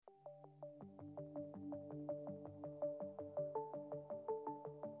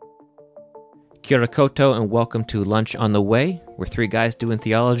Kia ora koutou, and welcome to Lunch on the Way. We're three guys doing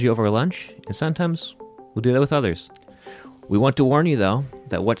theology over lunch, and sometimes we'll do that with others. We want to warn you, though,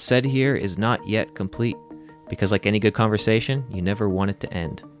 that what's said here is not yet complete, because like any good conversation, you never want it to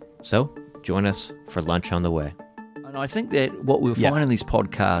end. So, join us for Lunch on the Way. And I think that what we'll find in these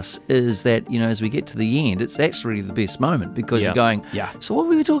podcasts is that, as we get to the end, it's actually the best moment because you're going, so what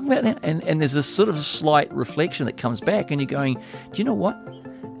were we talking about now? And there's this sort of slight reflection that comes back and you're going, do you know what?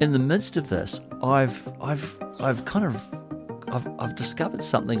 In the midst of this, I've discovered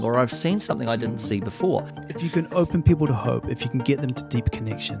something, or I've seen something I didn't see before. If you can open people to hope, if you can get them to deep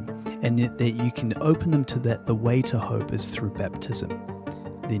connection, and that you can open them to that, the way to hope is through baptism,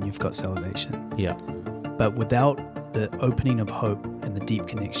 then you've got salvation. Yeah. But without the opening of hope and the deep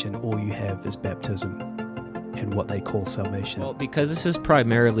connection, all you have is baptism and what they call salvation. Well, because this is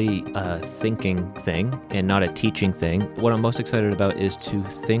primarily a thinking thing and not a teaching thing, what I'm most excited about is to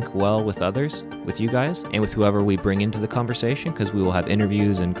think well with others, with you guys, and with whoever we bring into the conversation, because we will have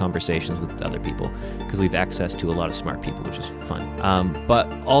interviews and conversations with other people, because we have access to a lot of smart people, which is fun. But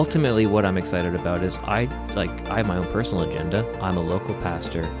ultimately, what I'm excited about is I have my own personal agenda. I'm a local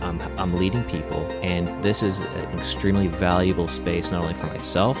pastor. I'm leading people, and this is an extremely valuable space, not only for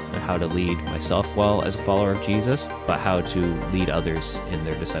myself and how to lead myself well as a follower of Jesus, but how to lead others in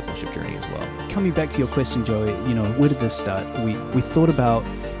their discipleship journey as well. Coming back to your question, Joey, where did this start? We thought about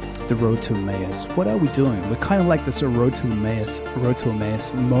the road to Emmaus. What are we doing? We're kind of like this road to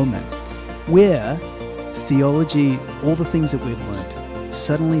Emmaus moment, where theology, all the things that we've learned,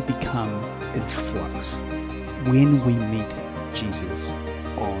 suddenly become in flux when we meet Jesus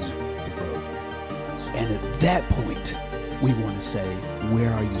on the road. And at that point, we want to say,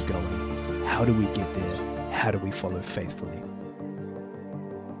 where are you going? How do we get there? How do we follow faithfully?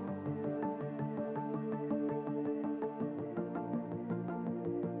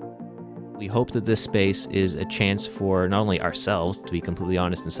 We hope that this space is a chance for not only ourselves to be completely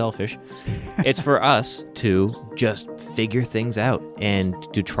honest and selfish, it's for us to just figure things out and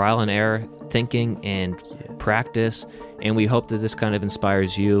do trial and error thinking and practice. And we hope that this kind of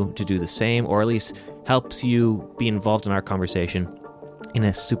inspires you to do the same, or at least helps you be involved in our conversation in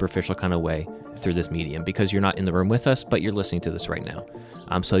a superficial kind of way through this medium, because you're not in the room with us, but you're listening to this right now.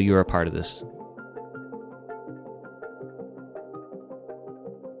 So you're a part of this